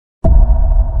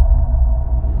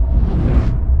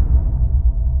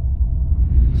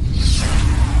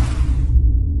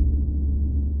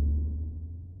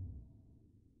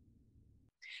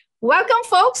Welcome,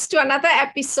 folks, to another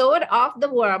episode of The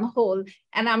Wormhole.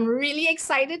 And I'm really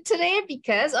excited today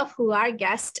because of who our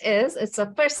guest is. It's a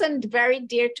person very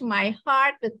dear to my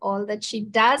heart with all that she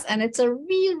does. And it's a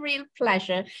real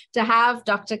pleasure to have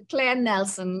Dr. Claire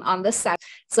Nelson on the set.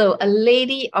 So, a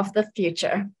lady of the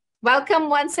future. Welcome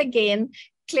once again,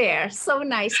 Claire. So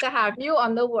nice to have you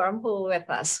on The Wormhole with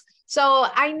us. So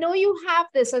I know you have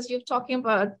this as you're talking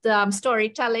about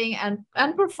storytelling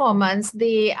and performance,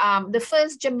 the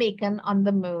first Jamaican on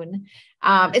the moon.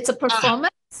 It's a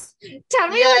performance. Tell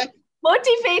me what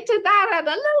motivated that and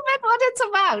a little bit what it's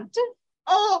about.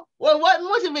 Oh, well, what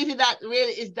motivated that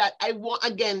really is that I want,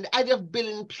 again, the idea of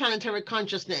building planetary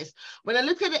consciousness. When I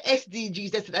looked at the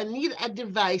SDGs, I said, I need a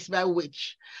device by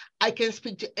which I can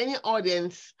speak to any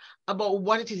audience about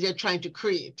what it is they're trying to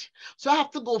create. So I have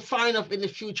to go far enough in the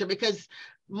future because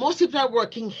most people are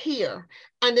working here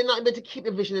and they're not able to keep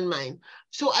the vision in mind.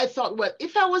 So I thought, well,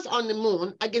 if I was on the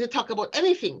moon, I get to talk about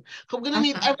anything. Because we're going to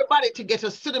need everybody to get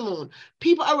us to the moon.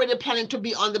 People are already planning to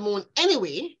be on the moon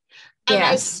anyway. And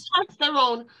yes. I asked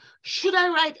around, should I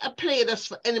write a play that's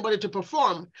for anybody to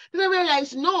perform? Then I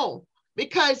realized no,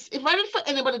 because if I write for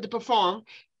anybody to perform,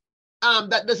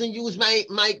 that doesn't use my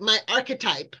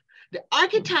archetype. The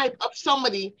archetype of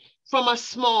somebody from a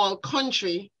small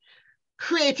country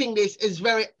creating this is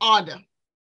very odd.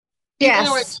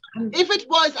 Yes. If it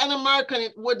was an American,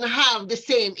 it wouldn't have the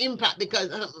same impact because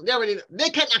they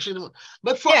can't actually do it.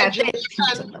 But for a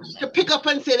Jamaican to pick up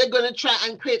and say they're going to try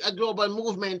and create a global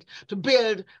movement to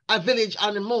build a village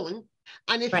on the moon,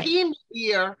 and the theme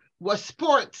year was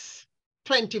sports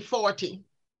 2040.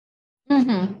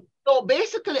 So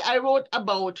basically, I wrote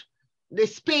about the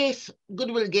space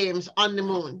Goodwill Games on the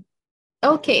moon.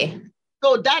 Okay.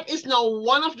 So that is now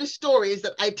one of the stories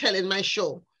that I tell in my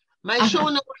show. My show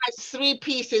now has 3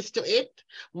 pieces to it.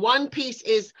 One piece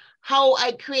is how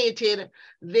I created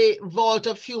the Vault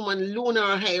of Human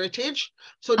Lunar Heritage.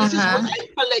 So this is where I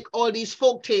collect all these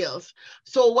folk tales.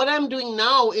 So what I'm doing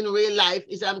now in real life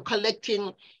is I'm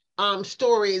collecting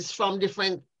stories from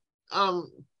different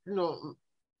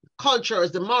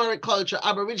cultures, the Maori culture,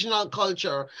 Aboriginal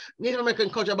culture, Native American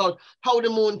culture, about how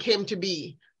the moon came to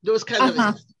be, those kinds of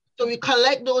things. So we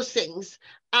collect those things,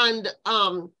 and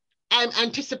I'm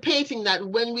anticipating that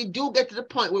when we do get to the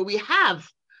point where we have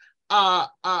a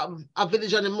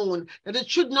village on the moon, that it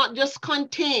should not just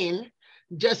contain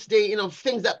just the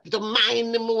things that to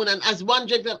mine the moon. And as one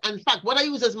gentleman, in fact, what I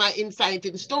use as my insight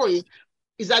in story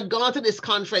is I'd gone to this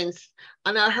conference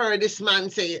and I heard this man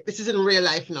say, this is in real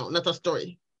life now, not a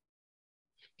story.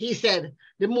 He said,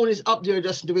 the moon is up there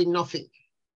just doing nothing.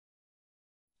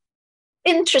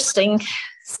 Interesting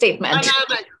statement. And I'm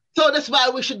like, so that's why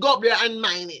we should go up there and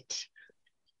mine it.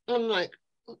 I'm like,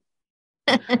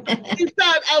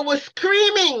 instead I was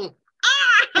screaming,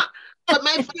 but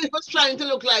my face was trying to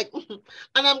look like, and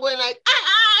I'm going like,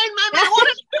 in my mind, what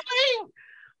is screaming?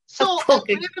 So I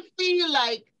really feel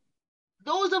like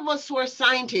those of us who are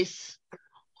scientists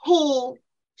who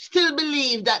still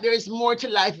believe that there is more to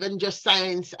life than just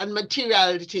science and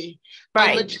materiality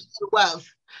and material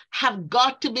wealth have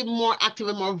got to be more active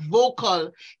and more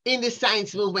vocal in the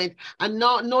science movement and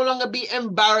no longer be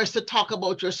embarrassed to talk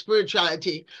about your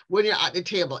spirituality when you're at the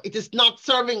table. It is not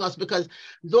serving us because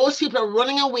those people are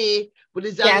running away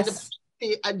with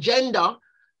the agenda.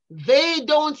 They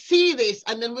don't see this,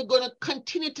 and then we're going to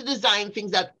continue to design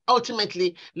things that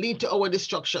ultimately lead to our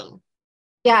destruction.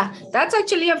 Yeah, that's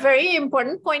actually a very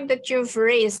important point that you've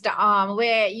raised,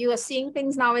 where you are seeing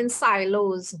things now in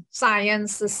silos.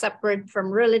 Science is separate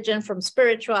from religion, from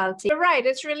spirituality. You're right.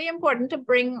 It's really important to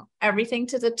bring everything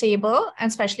to the table,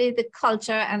 especially the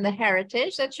culture and the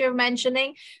heritage that you're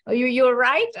mentioning. You're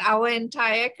right. Our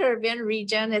entire Caribbean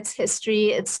region, its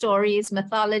history, its stories,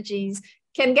 mythologies,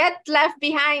 can get left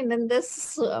behind in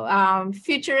this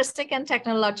futuristic and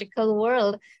technological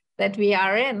world that we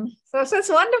are in. So it's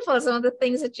wonderful, some of the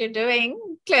things that you're doing.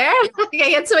 Claire, I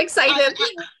get so excited.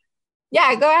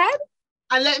 Yeah, go ahead.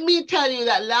 And let me tell you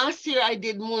that last year I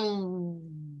did Moon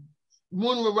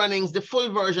Runnings, the full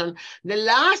version. The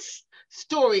last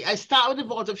story, I started with the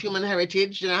Vault of Human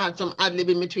Heritage, and I had some ad lib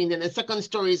in between. Then the second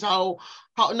story is how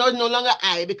no longer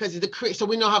I, because it's the so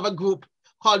we now have a group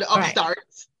called the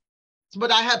Upstarts. But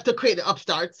I have to create the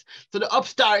Upstarts. So the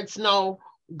Upstarts now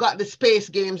got the space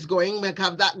games going, we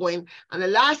have that going. And the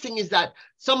last thing is that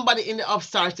somebody in the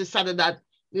Upstarts decided that,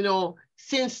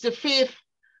 since the faith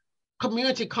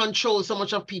community controls so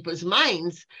much of people's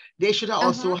minds, they should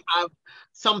also have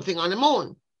something on the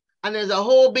moon. And there's a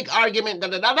whole big argument,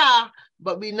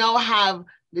 but we now have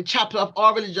the chapter of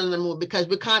our religion on the moon because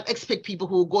we can't expect people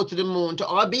who go to the moon to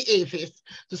all be atheists.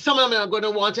 So some of them are going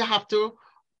to want to have to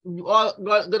all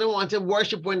gonna want to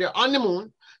worship when they're on the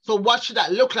moon. So what should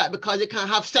that look like? Because you can't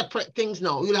have separate things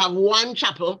now. You'll have one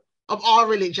chapel of all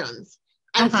religions.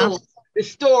 And so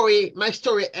my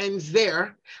story ends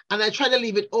there. And I try to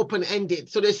leave it open-ended.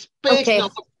 So there's space now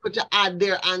for people to add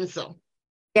their answer.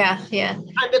 Yeah, yeah.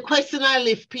 And the question I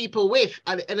leave people with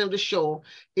at the end of the show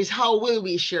is, how will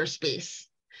we share space?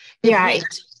 If we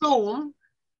assume,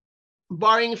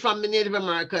 borrowing from the Native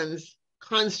Americans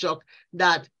construct,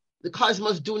 that the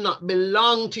cosmos do not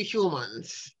belong to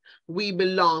humans, we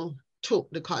belong to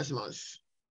the cosmos.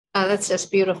 Oh, that's just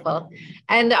beautiful.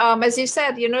 And as you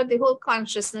said, you know, the whole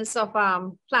consciousness of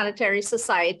planetary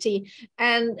society.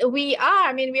 And we are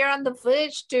on the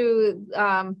verge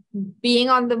to being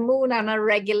on the moon on a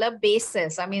regular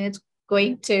basis. I mean, it's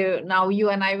going to, now you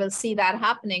and I will see that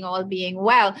happening, all being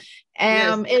well.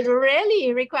 It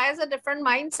really requires a different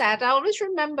mindset. I always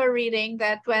remember reading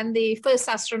that when the first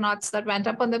astronauts that went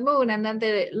up on the moon and then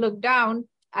they looked down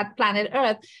at planet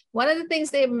Earth, one of the things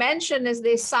they mentioned is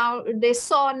they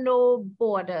saw no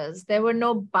borders. There were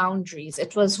no boundaries.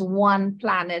 It was one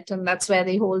planet. And that's where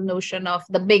the whole notion of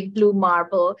the big blue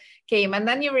marble came. And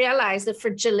then you realize the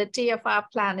fragility of our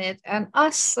planet and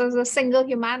us as a single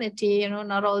humanity, you know,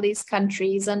 not all these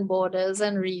countries and borders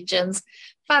and regions.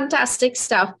 Fantastic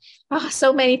stuff. Oh,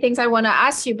 so many things I want to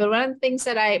ask you, but one of the things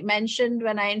that I mentioned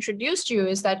when I introduced you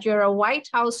is that you're a White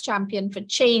House champion for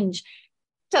change.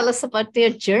 Tell us about their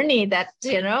journey that,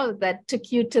 you know, that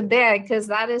took you to there, because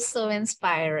that is so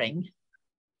inspiring.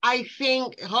 I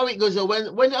think how it goes, when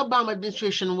the Obama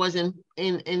administration was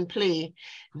in play,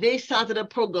 they started a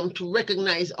program to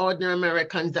recognize ordinary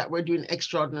Americans that were doing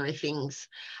extraordinary things.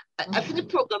 I think the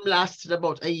program lasted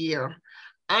about a year,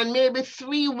 and maybe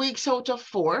 3 weeks out of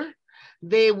 4,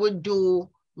 they would do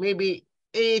maybe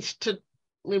 8 to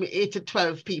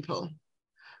 12 people.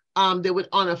 They would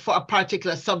honor for a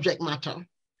particular subject matter.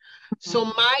 So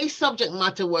my subject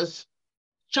matter was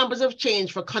Champions of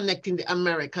Change for Connecting the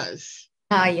Americas.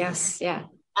 Yes, yeah.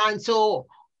 And so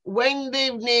when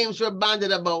the names were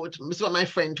banded about, this is what my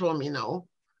friend told me now,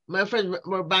 my friends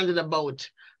were banded about,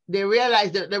 they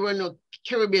realized that there were no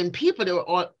Caribbean people, they were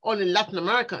all only Latin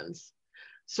Americans.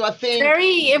 So I think...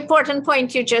 Very important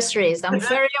point you just raised. I'm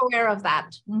very aware of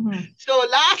that. So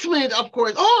last minute, of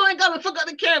course, oh my God, we forgot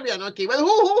the Caribbean. Okay, well,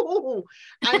 who?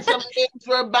 And some names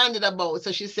were banded about.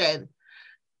 So she said,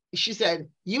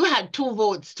 you had 2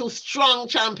 votes, 2 strong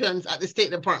champions at the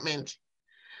State Department.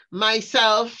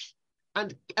 Myself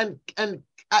and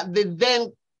at the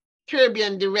then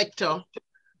Caribbean director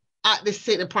at the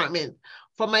State Department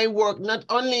for my work, not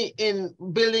only in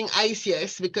building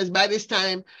ICS, because by this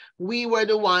time we were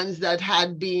the ones that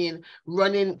had been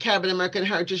running Caribbean American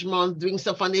Heritage Month, doing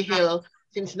stuff on the Hill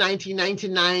since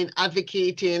 1999,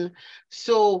 advocating.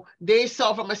 So they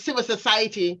saw from a civil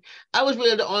society, I was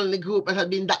really the only group that had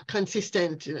been that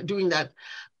consistent doing that.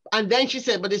 And then she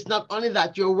said, but it's not only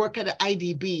that, your work at the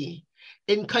IDB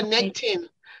in connecting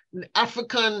the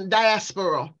African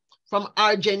diaspora from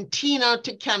Argentina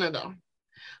to Canada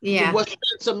was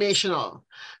transformational.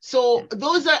 So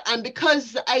those are, and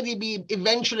because the IDB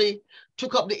eventually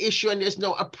took up the issue and there's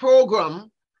now a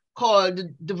program called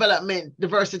Development,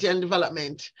 Diversity and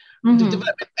Development,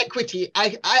 Development Equity.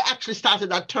 I actually started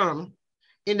that term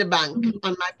in the bank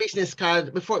on my business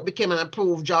card before it became an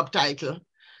approved job title.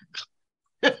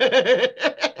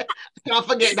 Can't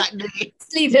forget that day.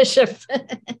 Leadership.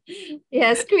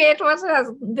 Yes, create what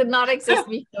did not exist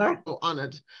before. So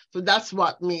honored. So that's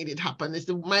what made it happen. It's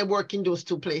my work in those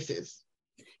 2 places.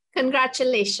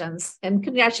 Congratulations. And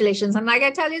like I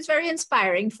tell you, it's very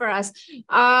inspiring for us.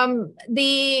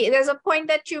 There's a point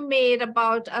that you made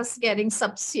about us getting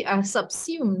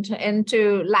subsumed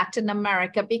into Latin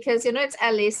America, because, you know, it's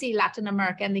LAC, Latin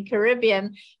America and the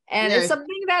Caribbean. And it's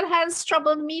something that has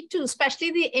troubled me too,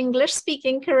 especially the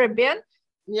English-speaking Caribbean.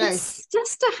 It's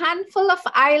just a handful of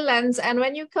islands. And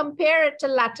when you compare it to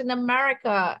Latin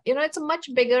America, you know, it's a much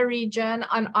bigger region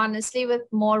and honestly with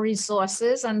more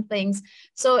resources and things.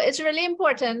 So it's really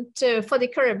important for the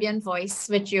Caribbean voice,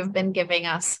 which you've been giving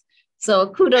us. So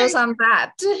kudos on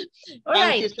that. All right.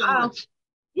 Thank you so much.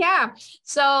 Yeah.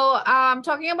 So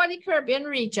talking about the Caribbean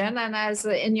region, and as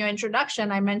in your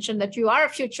introduction, I mentioned that you are a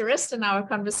futurist and our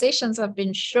conversations have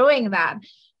been showing that.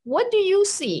 What do you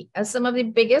see as some of the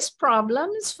biggest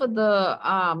problems for the,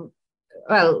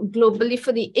 globally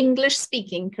for the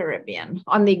English-speaking Caribbean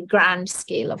on the grand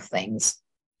scale of things?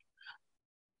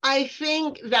 I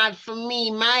think that for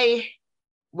me,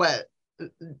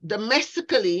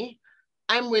 domestically,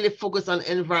 I'm really focused on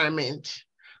environment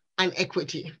and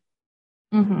equity.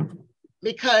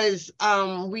 Because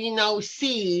we now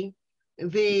see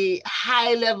the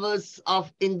high levels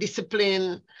of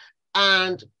indiscipline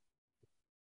and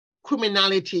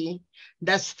criminality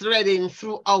that's threading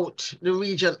throughout the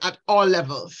region at all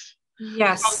levels.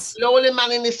 Yes. From lowly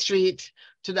man in the street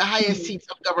to the highest Mhm. seats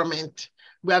of government,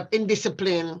 we have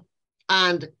indiscipline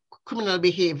and criminal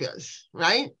behaviors,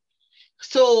 right?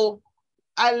 So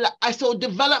so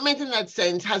development in that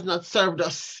sense has not served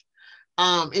us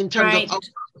in terms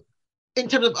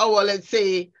of our, let's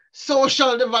say,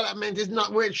 social development is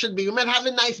not where it should be. We might have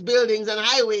the nice buildings and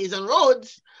highways and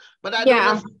roads, but I don't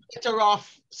know if we're better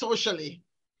off socially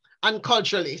and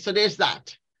culturally. So there's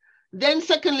that. Then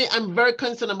secondly, I'm very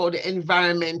concerned about the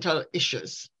environmental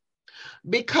issues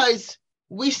because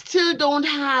we still don't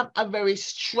have a very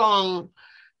strong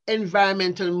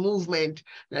environmental movement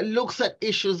that looks at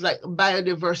issues like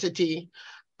biodiversity,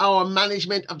 our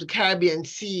management of the Caribbean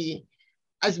Sea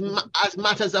as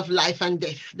matters of life and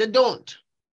death. They don't.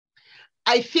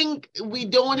 I think we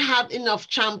don't have enough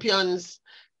champions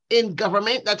in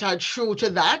government that are true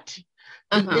to that.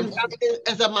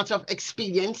 As a matter of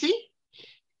expediency.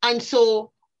 And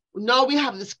so now we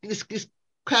have this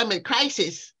climate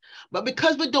crisis. But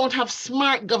because we don't have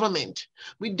smart government,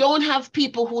 we don't have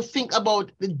people who think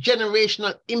about the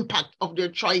generational impact of their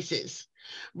choices.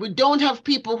 We don't have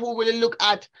people who really look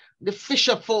at the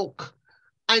fisher folk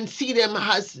and see them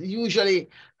as usually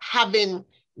having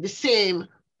the same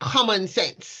common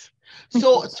sense.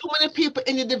 So many people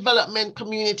in the development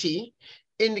community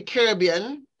in the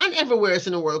Caribbean and everywhere else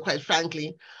in the world, quite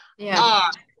frankly,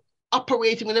 are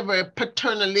operating in a very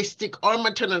paternalistic or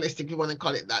maternalistic, if you want to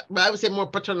call it that, but I would say more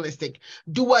paternalistic,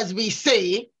 do as we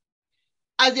say,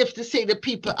 as if to say the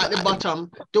people at the bottom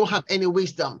don't have any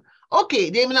wisdom. Okay,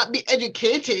 they may not be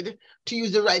educated to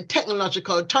use the right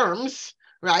technological terms,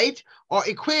 right, or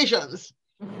equations,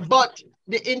 but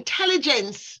the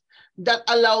intelligence that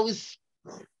allows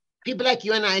people like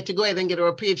you and I to go ahead and get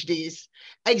our PhDs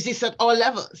exists at all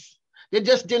levels. They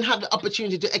just didn't have the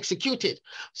opportunity to execute it.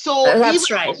 So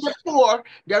even before,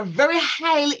 they're very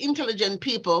highly intelligent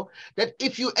people that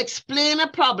if you explain a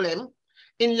problem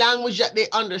in language that they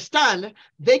understand,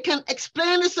 they can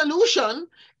explain the solution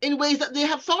in ways that they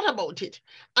have thought about it.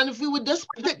 And if we would just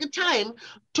take the time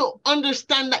to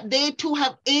understand that they too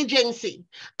have agency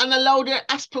and allow their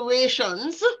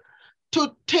aspirations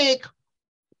to take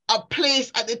a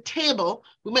place at the table,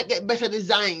 we might get better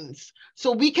designs.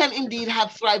 So we can indeed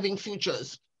have thriving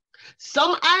futures.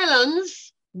 Some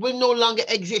islands will no longer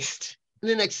exist in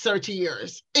the next 30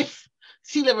 years if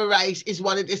sea level rise is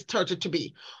what it is touted to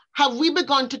be. Have we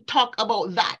begun to talk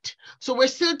about that? So we're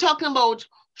still talking about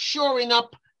shoring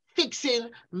up, fixing,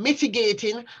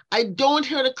 mitigating. I don't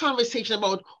hear the conversation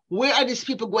about where are these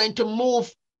people going to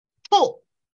move to?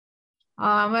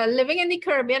 Well, living in the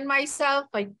Caribbean myself,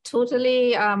 I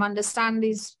totally understand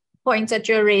these points that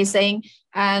you're raising,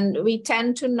 and we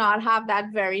tend to not have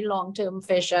that very long-term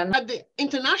vision. At the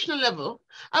international level,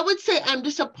 I would say I'm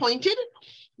disappointed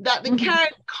that the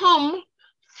CARICOM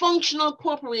functional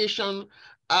cooperation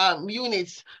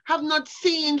units have not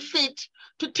seen fit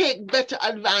to take better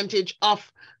advantage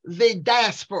of the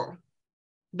diaspora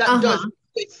that does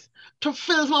this, to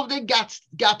fill some of the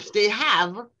gaps they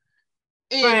have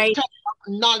in terms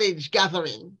of knowledge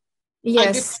gathering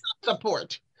and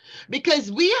support. Because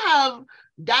we have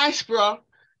diaspora,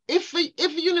 if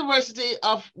university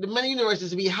of the many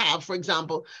universities we have, for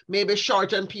example, maybe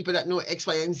short-term people that know X,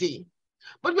 Y, and Z.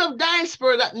 But we have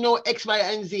diaspora that know X, Y,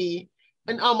 and Z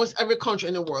in almost every country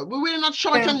in the world. We're really not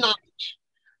short on knowledge.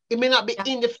 It may not be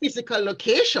in the physical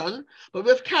location, but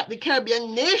with the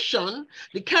Caribbean nation,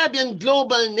 the Caribbean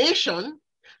global nation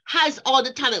has all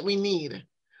the talent we need.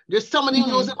 There's somebody who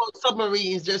knows about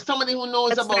submarines. There's somebody who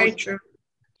knows about... Very true.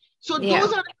 So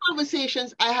those are the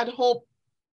conversations I had hoped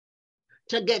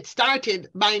to get started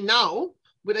by now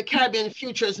with the Caribbean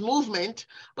Futures movement.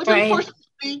 But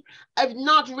unfortunately, I've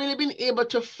not really been able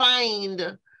to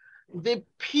find the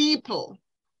people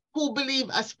who believe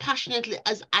as passionately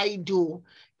as I do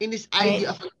in this idea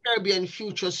of a Caribbean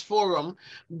Futures Forum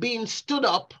being stood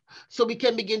up so we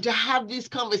can begin to have these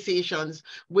conversations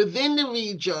within the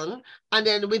region and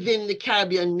then within the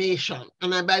Caribbean nation.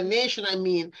 And by nation, I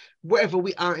mean wherever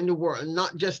we are in the world,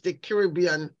 not just the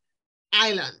Caribbean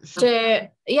islands.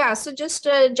 So just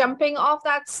jumping off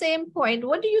that same point,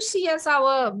 what do you see as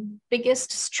our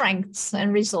biggest strengths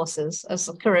and resources as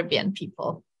a Caribbean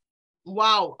people?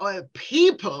 Wow,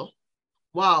 people.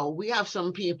 Wow, we have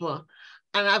some people.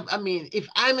 And I mean, if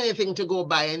I'm anything to go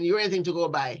by and you're anything to go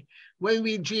by, when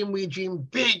we dream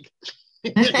big.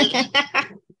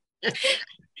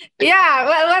 Yeah,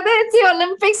 well, whether it's the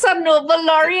Olympics or Nobel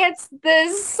laureates,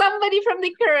 there's somebody from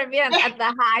the Caribbean at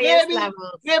the highest Maybe,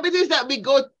 levels. maybe it is that we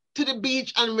go to the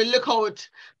beach and we look out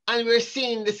and we're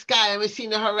seeing the sky and we're seeing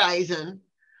the horizon.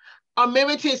 Or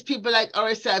maybe it is people like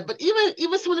ourselves, but even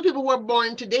some of the people who are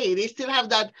born today, they still have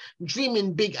that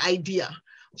dreaming big idea.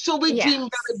 So we dream very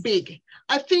Yes. big.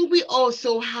 I think we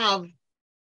also have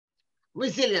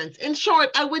resilience. In short,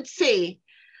 I would say,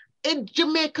 in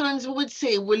Jamaicans would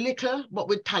say we're little, but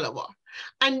we're Talawa.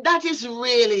 And that is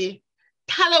really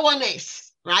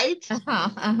Talawaness, right? Uh-huh,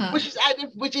 uh-huh.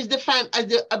 Which is defined as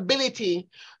the ability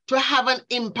to have an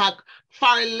impact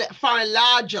far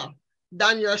larger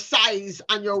than your size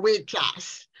and your weight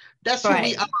class. That's who we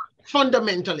Right. are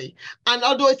fundamentally. And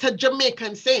although it's a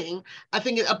Jamaican saying, I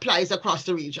think it applies across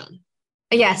the region.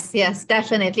 Yes, yes,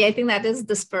 definitely. I think that is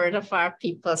the spirit of our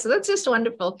people. So that's just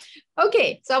wonderful.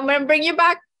 Okay, so I'm going to bring you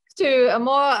back to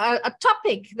a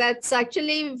topic that's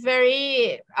actually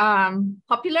very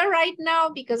popular right now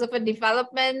because of a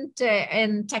development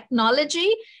in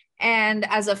technology. And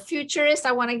as a futurist,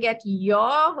 I want to get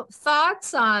your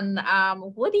thoughts on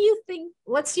what do you think?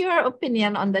 What's your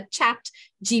opinion on the chat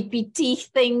GPT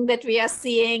thing that we are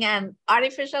seeing and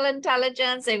artificial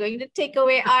intelligence? They're going to take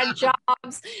away our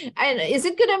jobs. And is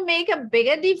it going to make a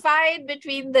bigger divide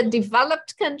between the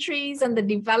developed countries and the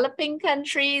developing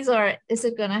countries, or is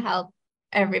it going to help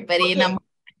everybody in a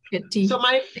Okay, so market?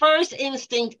 my first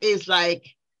instinct is like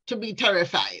to be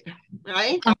terrified,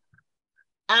 right?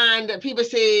 And people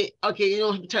say, okay, you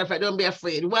don't have to be terrified, don't be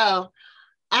afraid. Well,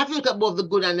 I have to look at both the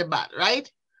good and the bad, right?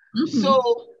 Mm-hmm.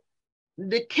 So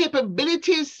the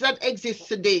capabilities that exist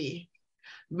today,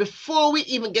 before we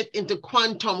even get into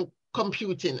quantum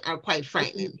computing, are quite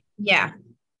frightening. Yeah.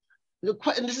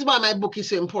 And this is why my book is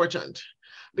so important,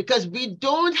 because we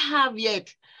don't have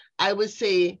yet, I would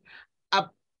say, a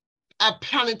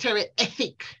planetary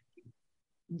ethic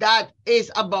that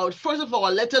is about, first of all,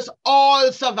 let us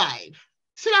all survive.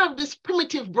 So I have this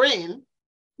primitive brain,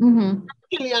 Mm-hmm.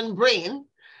 alien brain,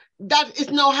 that is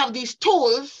now have these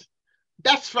tools.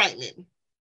 That's frightening.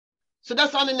 So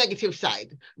that's on the negative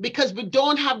side, because we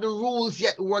don't have the rules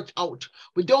yet worked out.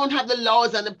 We don't have the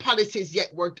laws and the policies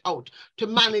yet worked out to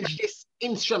manage this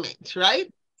instrument,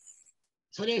 right?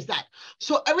 So there's that.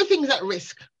 So everything's at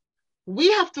risk.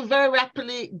 We have to very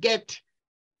rapidly get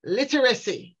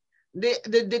literacy. We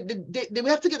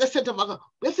have to get a set of,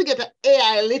 we have to get an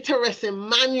AI literacy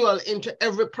manual into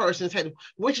every person's head,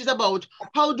 which is about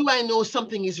how do I know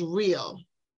something is real?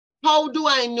 How do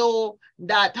I know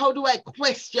that? How do I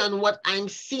question what I'm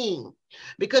seeing?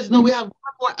 Because now we have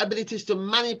more abilities to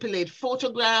manipulate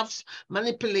photographs,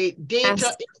 manipulate data,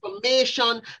 Yes.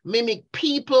 information, mimic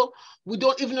people. We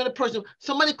don't even know the person.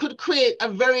 Somebody could create a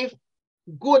very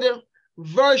good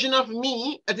version of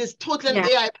me that is totally an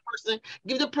Yeah. AI person,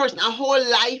 give the person a whole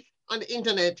life on the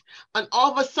internet, and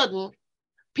all of a sudden,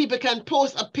 people can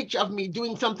post a picture of me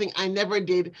doing something I never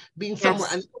did, being somewhere.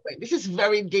 Yes. And this is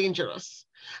very dangerous.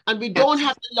 And we don't Yes.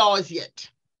 have the laws yet.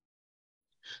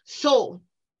 So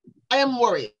I am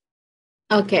worried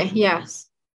Okay. Yes.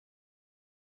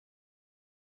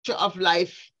 of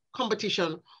life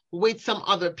competition with some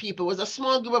other people. It was a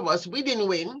small group of us. We didn't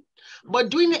win, but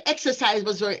doing the exercise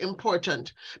was very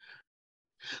important.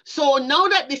 So now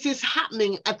that this is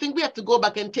happening, I think we have to go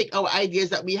back and take our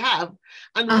ideas that we have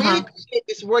and really Uh-huh. create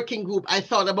this working group I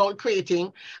thought about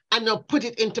creating and now put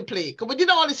it into play. Because we did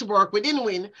all this work, we didn't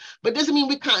win, but doesn't mean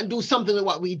we can't do something with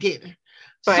what we did.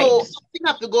 Right. So we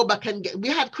have to go back and we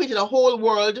had created a whole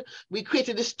world. We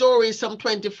created the stories some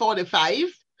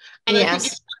 2045. And I think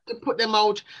it's Yes. time to put them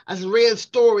out as real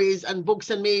stories and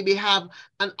books and maybe have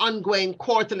an ongoing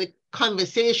quarterly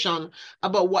conversation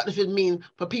about what does it mean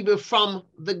for people from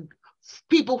the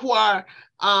people who are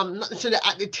not necessarily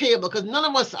at the table, because none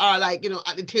of us are like,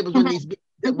 at the tables when these Mm-hmm. big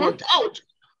get Mm-hmm. worked out,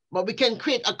 but we can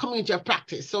create a community of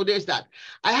practice. So there's that.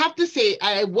 I have to say,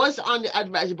 I was on the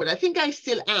advisory board. I think I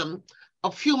still am,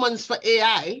 of Humans for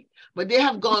AI, but they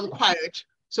have gone quiet.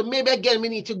 So maybe again,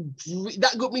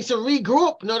 that group needs to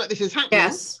regroup now that this is happening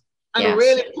Yes. and Yes.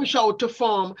 really push out to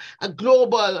form a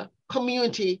global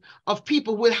community of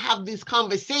people who will have these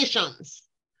conversations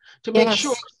to make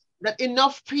sure Yes. that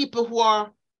enough people who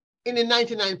are in the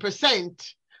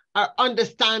 99% are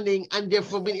understanding and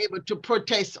therefore being able to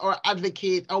protest or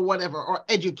advocate or whatever, or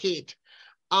educate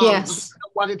Yes.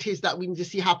 what it is that we need to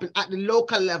see happen at the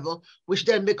local level, which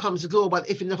then becomes global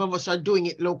if enough of us are doing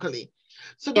it locally.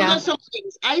 So those are Yeah. some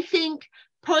things. I think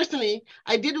personally,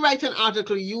 I did write an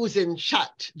article using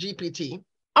Chat GPT.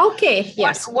 Okay. What,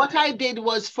 Yes. what I did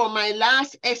was, for my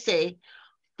last essay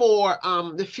for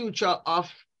the future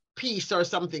of piece or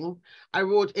something I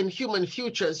wrote in Human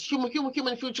Futures.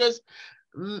 Human Futures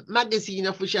magazine,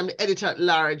 of which I'm the editor at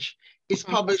large, is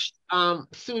published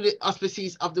through the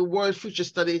auspices of the World Future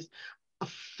Studies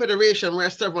Federation, where I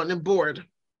serve on the board.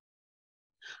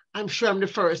 I'm sure I'm the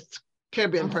first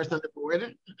Caribbean person on the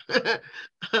board.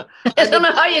 I don't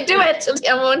know how you do it,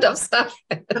 the amount of stuff.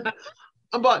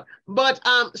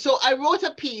 So I wrote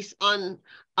a piece on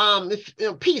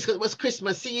peace, because it was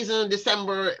Christmas season,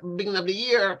 December, beginning of the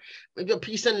year, with your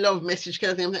peace and love message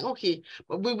kind of thing. I'm like, okay,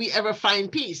 but will we ever find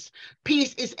peace?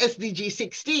 Peace is SDG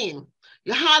 16.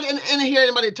 You hardly hear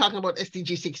anybody talking about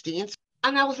SDG 16.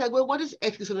 And I was like, well, what is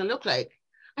ethics going to look like?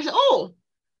 I said, oh,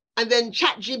 and then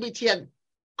ChatGPT had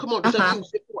come out with a few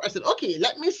before. I said, okay,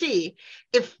 let me see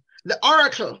if the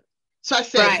Oracle. So I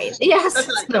said, right. Yes,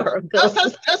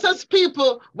 just as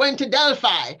people went to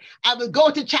Delphi, I will go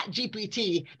to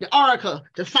ChatGPT, the Oracle,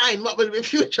 to find what will be the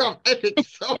future of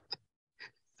ethics.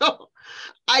 So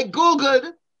I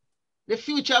Googled the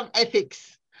future of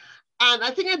ethics, and I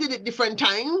think I did it different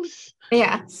times.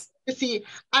 Yes. You see,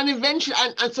 and eventually,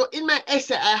 and so in my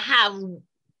essay, I have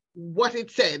what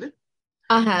it said.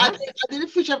 I did the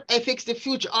future of ethics, the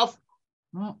future of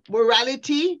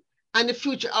morality, and the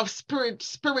future of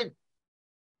spirituality,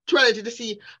 to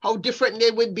see how different they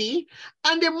would be.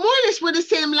 And they more or less were the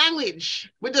same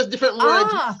language with just different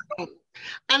words.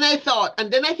 And I thought,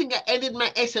 and then I think I ended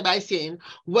my essay by saying,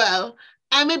 well,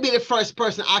 I may be the first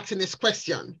person asking this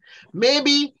question.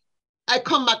 Maybe I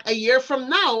come back a year from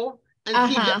now and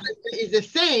see if the answer is the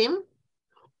same,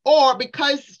 or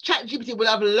because ChatGPT will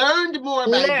have learned more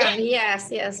by then. Yes,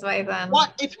 by then.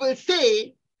 What it will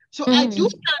say. So I do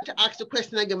plan to ask the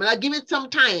question again, but I'll give it some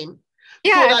time.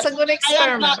 Yeah, so it's a good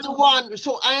experiment. I am not the one,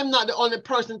 so I am not the only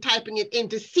person typing it in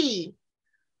to see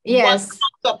what comes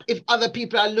up if other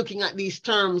people are looking at these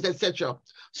terms, etc.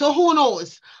 So who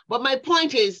knows? But my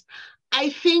point is, I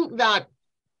think that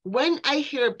when I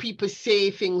hear people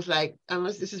say things like, and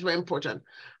this is very important,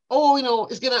 oh,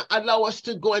 it's going to allow us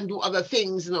to go and do other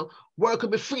things, work will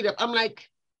be freed up. I'm like,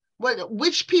 well,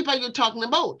 which people are you talking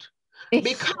about?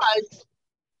 Because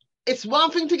it's one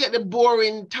thing to get the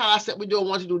boring tasks that we don't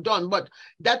want to do done, but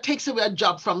that takes away a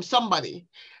job from somebody.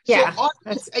 Yeah, so all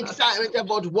this excitement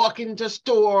about walking into a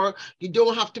store, you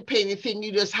don't have to pay anything.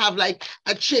 You just have like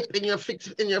a chip in your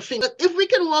finger. If we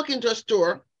can walk into a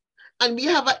store and we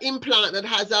have an implant that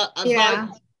has a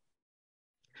barcode,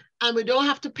 and we don't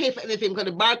have to pay for anything because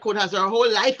the barcode has our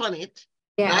whole life on it,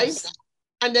 right?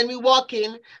 And then we walk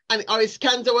in or it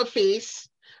scans our face,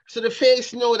 so the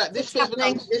face know that this face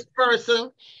belongs to this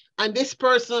person. And this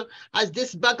person has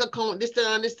this bank account, this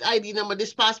ID number,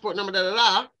 this passport number,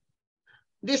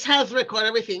 this health record,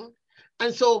 everything.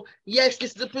 And so, yes,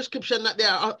 this is the prescription that they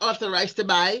are authorized to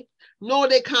buy. No,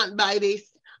 they can't buy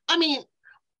this. I mean,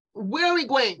 where are we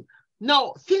going?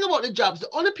 Now, think about the jobs. The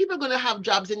only people going to have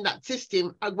jobs in that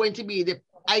system are going to be the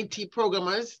IT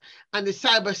programmers and the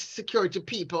cybersecurity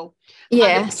people.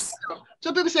 Yes.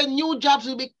 So people say new jobs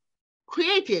will be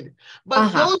created, but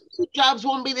those two jobs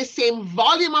won't be the same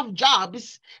volume of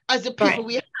jobs as the people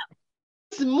we have.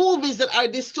 These movies that are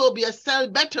dystopia sell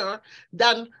better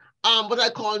than what I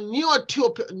call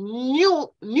newtopias,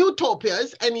 neutral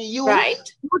utopias.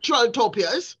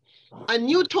 A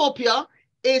newtopia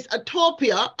is a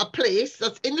topia, a place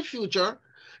that's in the future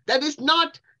that is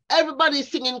not everybody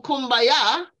singing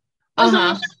kumbaya.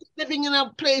 Living in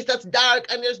a place that's dark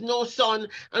and there's no sun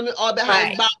and we're all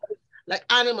behind bars like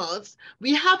animals.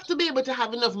 We have to be able to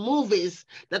have enough movies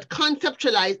that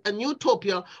conceptualize a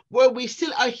utopia where we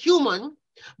still are human,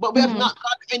 but we have not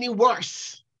got any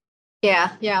worse.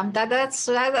 Yeah, that's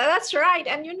right.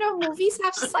 And movies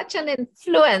have such an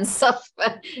influence of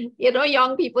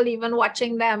young people even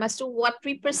watching them as to what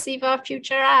we perceive our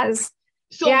future as.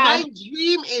 So my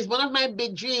dream is, one of my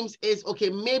big dreams is, okay,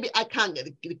 maybe I can't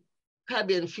get the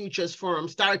Caribbean Futures Forum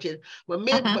started, but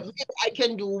maybe I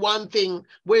can do one thing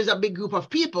where there's a big group of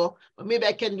people, but maybe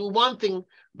I can do one thing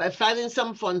by finding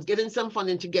some funds, getting some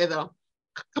funding together,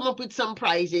 come up with some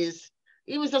prizes,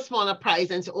 even a smaller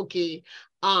prize, and say, okay,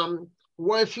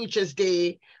 World Futures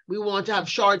Day, we want to have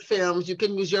short films. You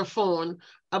can use your phone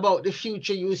about the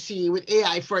future you see with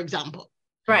AI, for example.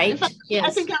 Right. In fact, I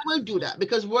think I will do that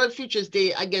because World Futures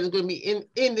Day, again, is going to be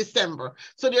in December.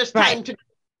 So there's time to,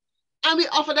 and we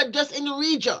offer that just in the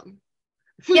region.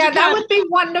 That would be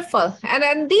wonderful. And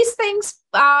then these things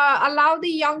allow the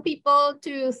young people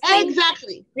to think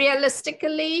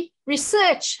realistically,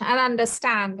 research and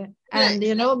understand, and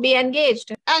be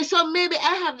engaged. And so maybe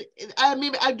I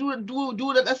do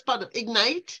that as part of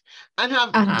Ignite, and have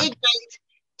Ignite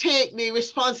take the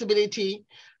responsibility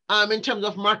in terms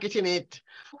of marketing it.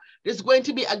 there's going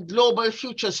to be a Global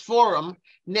Futures Forum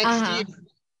next year.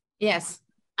 Yes.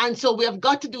 And so we have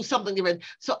got to do something different.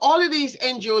 So all of these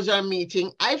NGOs are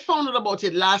meeting. I found out about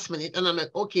it last minute and I'm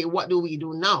like, okay, what do we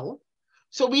do now?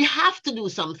 So we have to do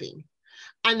something.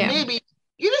 And maybe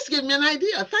you just give me an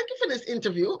idea. Thank you for this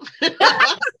interview.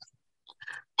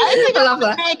 I think I'm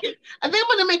going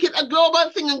to make it a global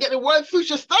thing and get the World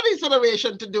Future Studies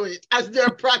Federation to do it as their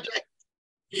project.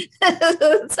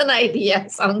 It's an idea.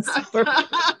 Sounds super.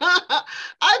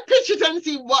 I pitch it and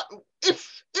see what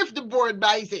if the board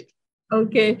buys it.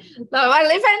 Okay. Well,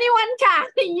 if anyone can,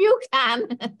 you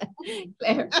can.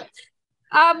 Claire.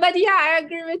 But yeah, I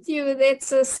agree with you.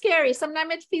 It's scary.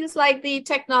 Sometimes it feels like the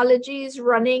technology is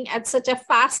running at such a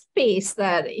fast pace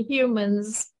that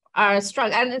humans are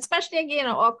struggling, and especially again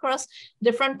across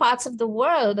different parts of the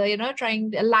world,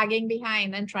 lagging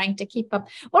behind and trying to keep up.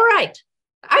 All right.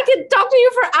 I can talk to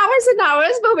you for hours and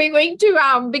hours, but we're going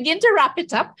to begin to wrap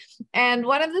it up. And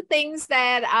one of the things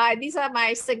that these are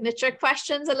my signature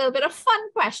questions, a little bit of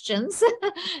fun questions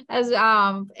as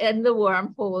in the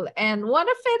wormhole. And one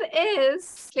of it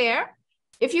is, Claire,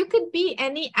 if you could be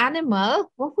any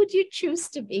animal, what would you choose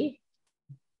to be?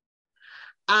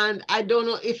 And I don't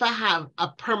know if I have a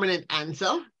permanent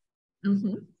answer,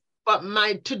 but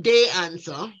my today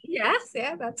answer, yes,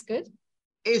 yeah, that's good,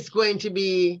 is going to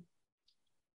be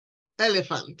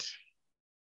elephant.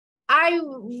 I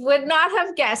would not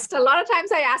have guessed. A lot of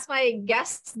times I ask my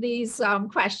guests these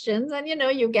questions and,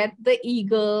 you get the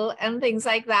eagle and things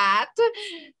like that.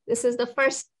 This is the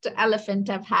first elephant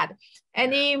I've had. I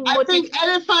think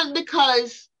elephant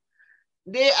because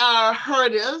they are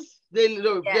herders.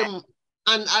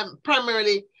 And I'm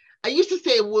primarily, I used to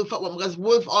say wolf at one because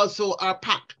wolf also are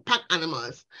pack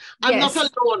animals. I'm not a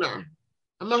loner.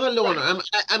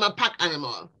 I'm a pack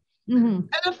animal.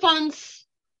 Elephants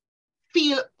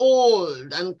feel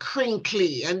old and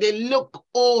crinkly, and they look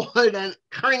old and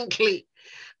crinkly,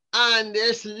 and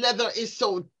their leather is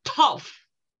so tough.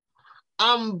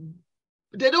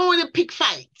 They don't want to pick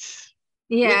fights.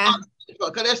 Yeah.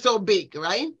 Because they're so big,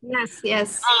 right?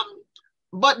 Yes.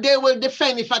 But they will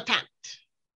defend if attacked.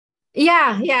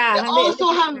 Yeah. They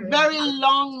also have very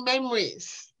long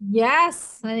memories.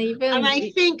 Yes. And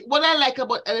I think what I like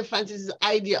about elephants is the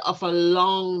idea of a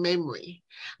long memory.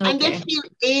 Okay. And they feel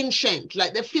ancient,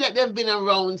 like they feel like they've been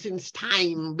around since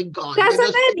time begun. That's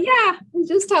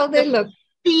just how they look.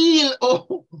 Feel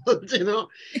old,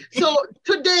 So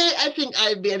today I think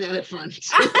I'd be an elephant.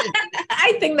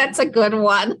 I think that's a good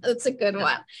one. That's a good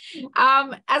one.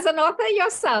 As an author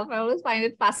yourself, I always find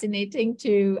it fascinating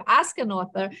to ask an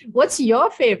author, what's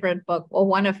your favorite book or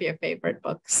one of your favorite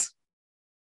books?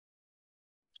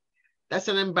 That's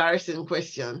an embarrassing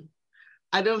question.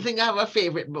 I don't think I have a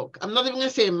favorite book. I'm not even going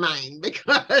to say mine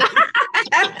because...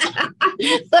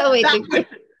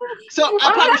 So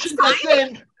I probably should have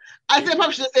said... I think I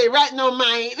should say right now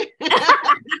mine.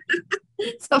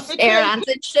 So fair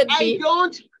answer should be.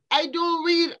 I don't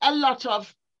read a lot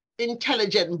of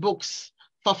intelligent books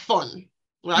for fun,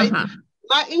 right?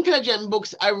 My intelligent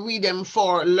books, I read them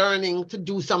for learning to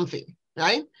do something,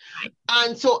 right?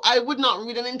 And so I would not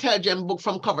read an intelligent book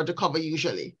from cover to cover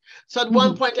usually. So at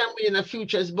one point I'm reading a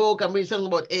futures book, I'm reading something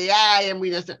about AI,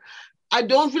 I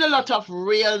don't read a lot of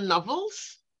real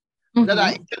novels that are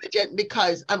intelligent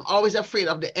because I'm always afraid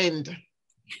of the end.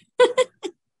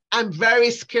 I'm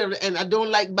very scared of the end. I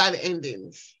don't like bad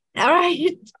endings. All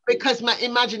right. Because my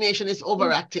imagination is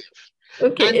overactive.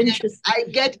 Okay, and interesting. I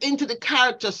get into the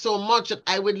character so much that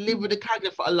I would live with the character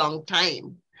for a long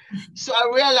time. So I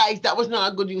realized that was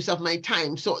not a good use of my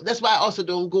time. So that's why I also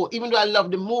don't go, even though I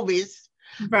love the movies,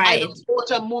 I don't go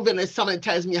to a movie unless someone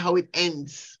tells me how it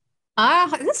ends.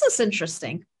 This is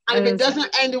interesting. And if it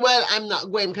doesn't end well, I'm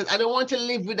not going because I don't want to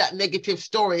live with that negative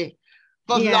story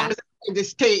for as long as it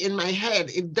stay in my head.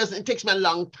 It takes me a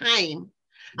long time.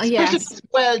 Especially if it's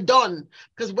well done.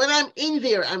 Because when I'm in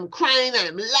there, I'm crying,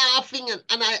 I'm laughing,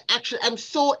 and I'm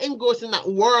so engrossed in that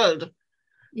world.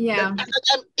 Yeah.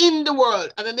 I'm in the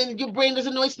world, and then your brain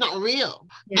doesn't know it's not real.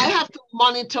 I have to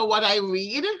monitor what I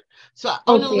read. So I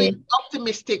only read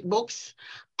optimistic books.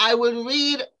 I will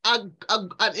read an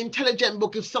intelligent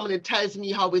book if somebody tells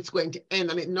me how it's going to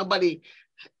end and nobody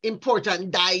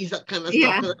important dies, that kind of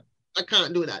stuff. I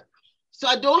can't do that. So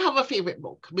I don't have a favorite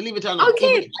book, believe it or not.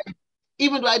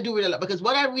 Even though I do read a lot, because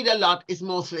what I read a lot is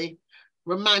mostly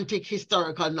romantic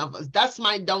historical novels. That's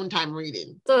my downtime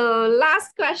reading. So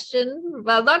last question,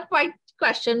 well, not quite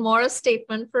question, more a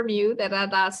statement from you that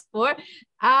I'd asked for.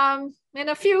 In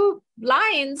a few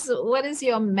lines, what is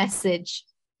your message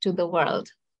to the world?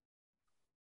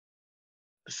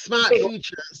 Smart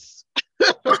futures.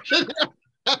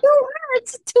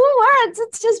 Two words.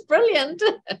 It's just brilliant.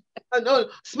 No,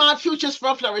 smart futures for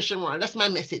a flourishing world. That's my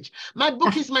message. My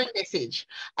book is my message.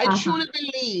 I truly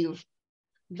believe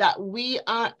that we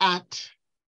are at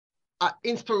an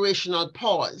inspirational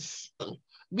pause.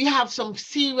 We have some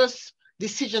serious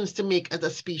decisions to make as a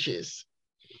species.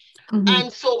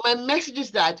 And so my message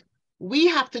is that we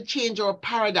have to change our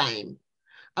paradigm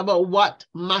about what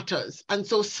matters. And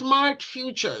so smart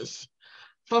futures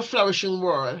for a flourishing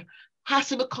world has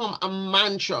to become a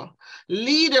mantra.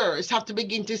 Leaders have to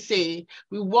begin to say,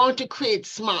 we want to create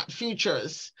smart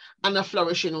futures and a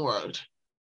flourishing world.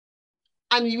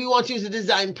 And we want to use the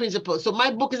design principles. So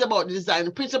my book is about the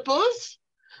design principles,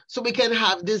 so we can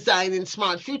have design in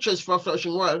smart futures for a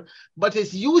flourishing world, but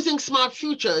it's using smart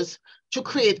futures to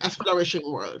create a flourishing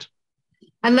world.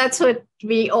 And that's what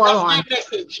we all want.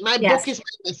 That's my message. My book is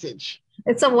my message.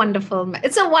 It's a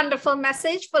wonderful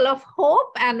message full of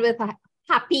hope and with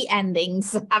happy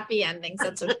endings. Happy endings.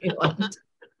 That's what we want.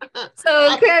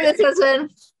 So, Claire, this has been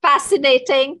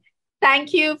fascinating.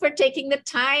 Thank you for taking the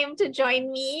time to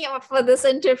join me for this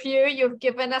interview. You've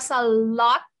given us a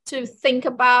lot to think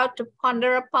about, to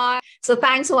ponder upon. So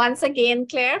thanks once again,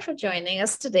 Claire, for joining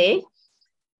us today.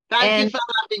 Thank you for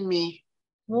having me.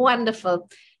 Wonderful.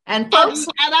 And folks,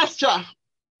 Ad Astra.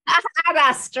 Ad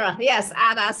Astra. Yes,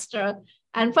 Ad Astra.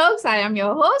 And folks, I am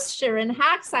your host, Shirin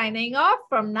Hack, signing off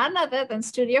from none other than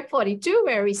Studio 42,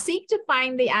 where we seek to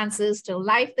find the answers to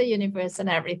life, the universe, and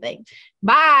everything.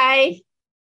 Bye.